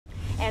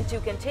And to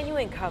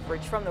continuing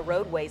coverage from the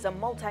roadways, a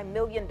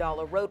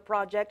multi-million-dollar road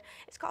project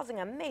is causing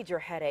a major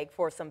headache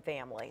for some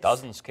families.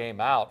 Dozens came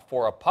out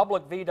for a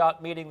public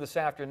VDOT meeting this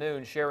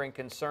afternoon, sharing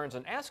concerns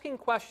and asking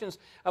questions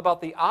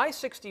about the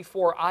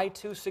I-64,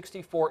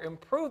 I-264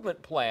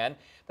 improvement plan.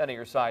 Then at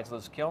your sides,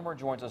 Liz Kilmer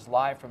joins us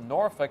live from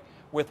Norfolk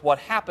with what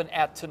happened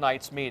at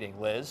tonight's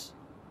meeting. Liz?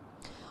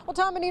 Well,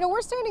 Tom and Anita,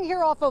 we're standing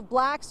here off of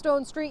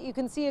Blackstone Street. You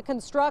can see a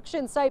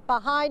construction site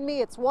behind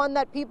me. It's one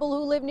that people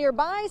who live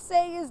nearby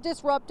say is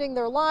disrupting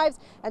their lives,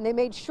 and they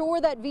made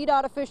sure that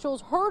VDOT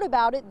officials heard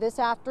about it this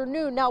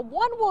afternoon. Now,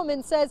 one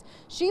woman says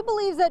she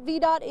believes that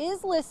VDOT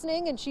is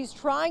listening, and she's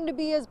trying to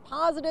be as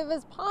positive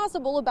as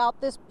possible about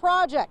this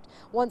project.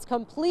 Once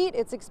complete,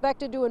 it's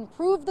expected to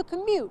improve the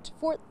commute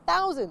for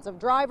thousands of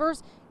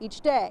drivers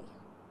each day.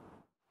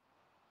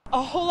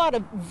 A whole lot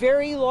of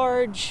very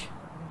large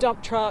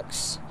dump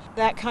trucks,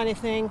 that kind of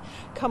thing,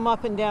 come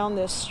up and down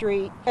this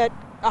street at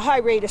a high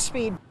rate of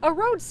speed. A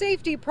road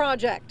safety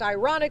project,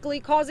 ironically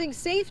causing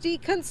safety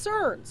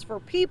concerns for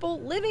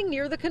people living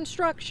near the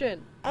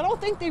construction. I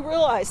don't think they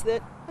realize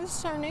that this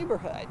is our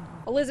neighborhood.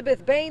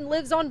 Elizabeth Bain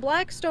lives on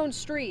Blackstone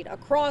Street,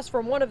 across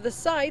from one of the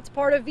sites,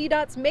 part of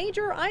VDOT's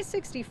major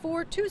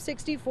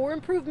I-64-264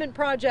 improvement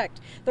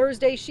project.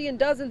 Thursday, she and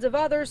dozens of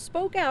others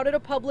spoke out at a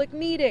public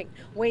meeting.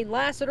 Wayne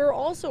Lassiter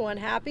also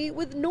unhappy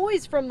with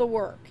noise from the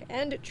work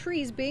and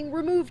trees being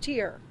removed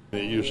here.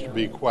 It used to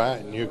be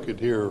quiet and you could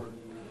hear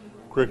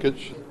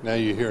crickets. Now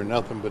you hear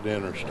nothing but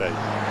interstate.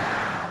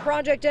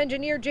 Project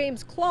engineer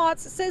James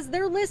Klotz says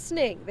they're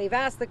listening. They've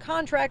asked the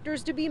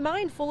contractors to be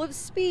mindful of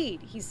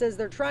speed. He says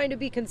they're trying to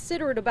be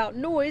considerate about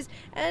noise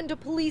and to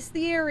police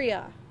the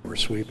area. We're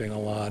sweeping a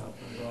lot.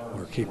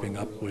 We're keeping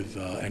up with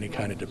any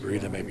kind of debris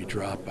that may be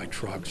dropped by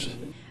trucks.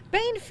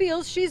 Bain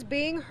feels she's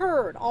being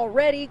heard.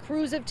 Already,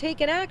 crews have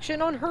taken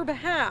action on her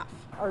behalf.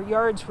 Our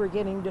yards were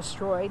getting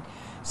destroyed,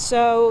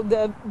 so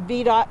the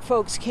VDOT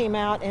folks came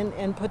out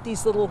and put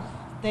these little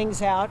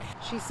things out.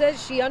 She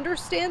says she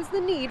understands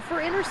the need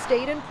for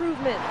interstate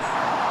improvements.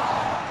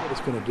 What it's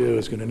going to do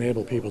is going to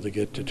enable people to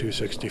get to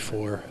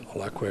 264 a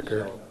lot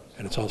quicker,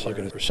 and it's also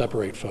going to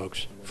separate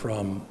folks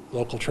from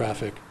local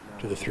traffic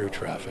to the through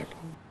traffic.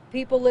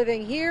 People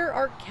living here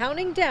are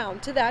counting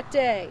down to that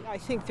day. I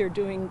think they're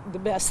doing the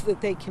best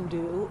that they can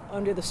do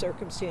under the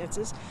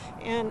circumstances,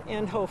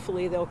 and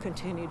hopefully they'll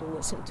continue to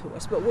listen to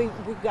us. But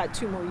we've got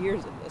 2 more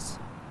years of this,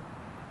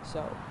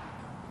 so.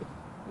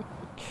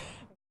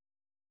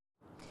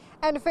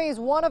 And phase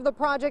 1 of the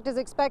project is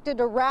expected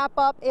to wrap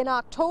up in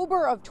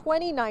October of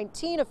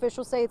 2019.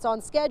 Officials say it's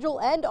on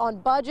schedule and on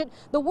budget.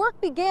 The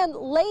work began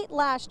late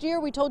last year.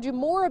 We told you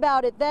more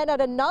about it then at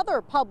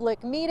another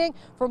public meeting.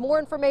 For more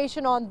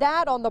information on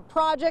that, on the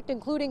project,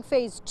 including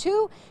phase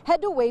 2,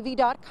 head to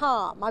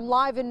wavy.com. I'm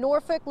live in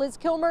Norfolk. Liz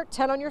Kilmer,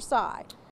 10 on your side.